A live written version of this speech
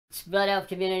It's Blood Elf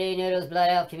community, Noodles, Blood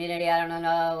Elf community. I don't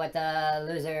know what the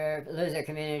loser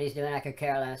community's doing. I could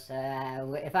care less.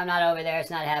 If I'm not over there, it's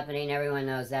not happening. Everyone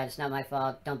knows that. It's not my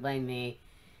fault. Don't blame me.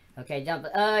 Okay, don't.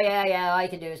 Oh yeah. All you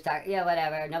can do is talk. Yeah,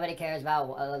 whatever. Nobody cares about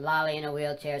Lolly in a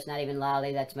wheelchair. It's not even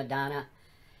Lolly. That's Madonna.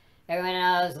 Everyone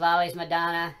knows Lolly's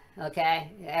Madonna.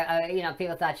 Okay.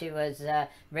 People thought she was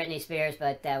Britney Spears,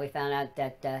 but we found out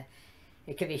that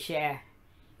it could be Cher.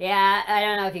 Yeah, I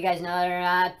don't know if you guys know it or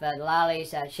not, but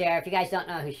Lolly's Cher. If you guys don't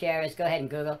know who Cher is, go ahead and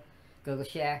Google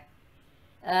Cher.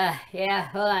 Yeah,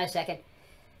 hold on a second.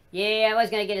 Yeah, I was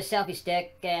going to get a selfie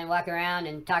stick and walk around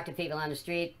and talk to people on the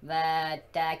street, but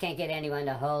I can't get anyone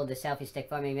to hold the selfie stick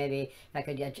for me. Maybe if I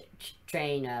could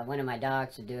train one of my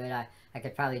dogs to do it, I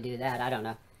could probably do that. I don't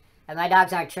know. My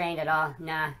dogs aren't trained at all.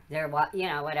 Nah, they're,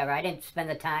 whatever. I didn't spend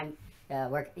the time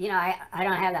work. I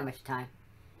don't have that much time.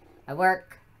 I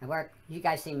work. You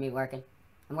guys see me working.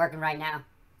 I'm working right now.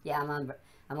 Yeah, I'm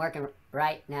working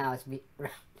right now.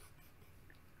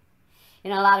 A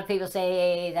lot of people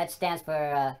say that stands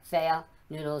for fail.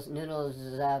 Noodles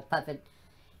puppet.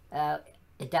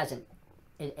 It doesn't.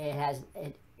 It has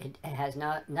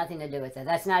nothing to do with it.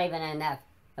 That's not even an F.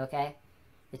 Okay,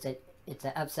 it's a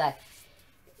upside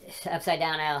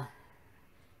down L.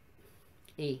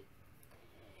 E.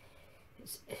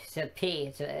 It's a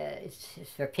P. It's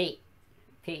for Pete.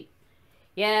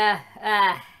 Yeah.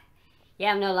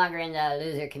 I'm no longer in the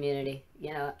loser community.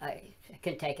 I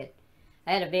couldn't take it.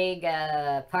 I had a big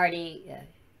party,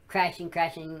 crashing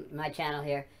my channel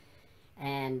here,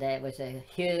 and it was a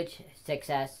huge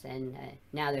success, and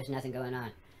now there's nothing going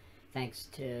on, thanks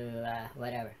to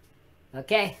whatever.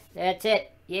 Okay, that's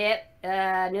it. Yep,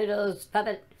 Noodles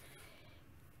Puppet,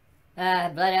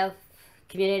 Blood Elf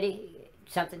Community,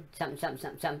 something.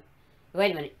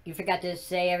 Wait a minute, you forgot to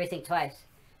say everything twice.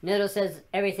 Noodles says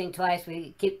everything twice.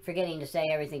 We keep forgetting to say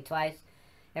everything twice.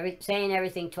 Saying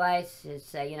everything twice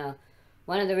is,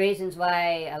 one of the reasons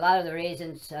why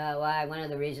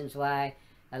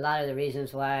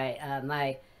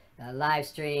my live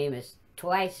stream is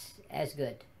twice as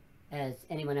good as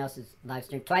anyone else's live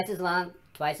stream. Twice as long,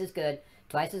 twice as good,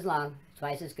 twice as long,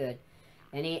 twice as good.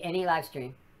 Any live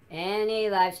stream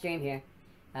here,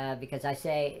 because I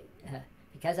say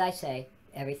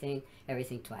everything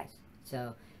twice.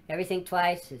 So everything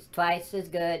twice is twice as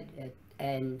good,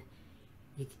 and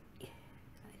it's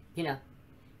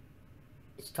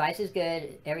twice as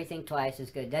good, everything twice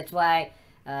as good. That's why,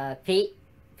 Pete,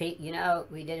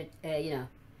 we did it,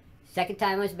 second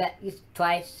time was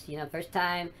twice, first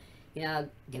time,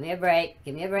 give me a break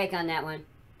on that one,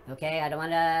 okay? I don't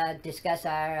want to discuss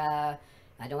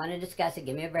it,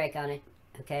 give me a break on it,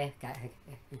 okay?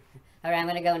 All right, I'm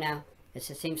going to go now. This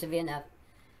seems to be enough.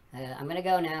 I'm going to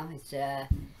go now. It's, oh,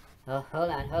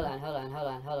 hold on.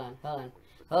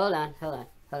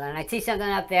 I see something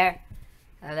up there.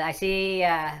 I see,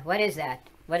 what is that?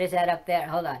 What is that up there?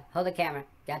 Hold on. Hold the camera.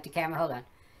 Got the camera. Hold on.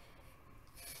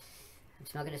 I'm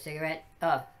smoking a cigarette.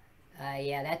 Oh,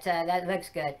 yeah, that looks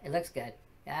good. It looks good.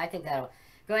 I think that'll...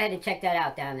 Go ahead and check that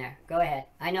out down there. Go ahead.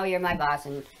 I know you're my boss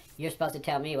and you're supposed to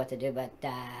tell me what to do, but,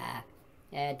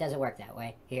 it doesn't work that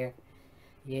way here.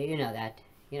 You know that.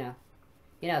 You know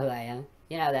who I am.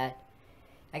 You know that.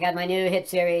 I got my new hit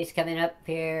series coming up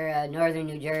here, Northern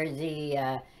New Jersey,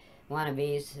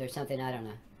 Wannabes or something, I don't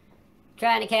know.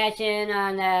 Trying to cash in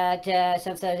on that, there's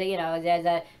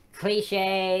the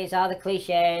cliches, all the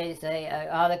cliches,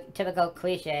 all the typical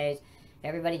cliches.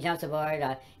 Everybody jumps aboard,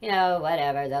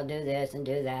 whatever, they'll do this and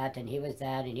do that, and he was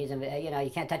that, and he's,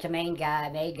 you can't touch a made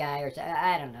guy, or so,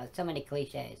 I don't know, so many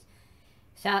cliches.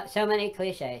 So many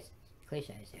cliches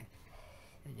here.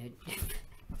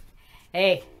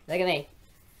 Hey, look at me.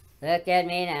 Look at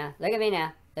me now. Look at me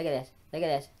now. Look at this. Look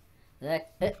at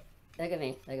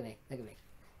me.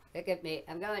 Look at me.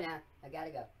 I'm going now. I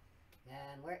gotta go.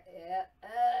 Yep.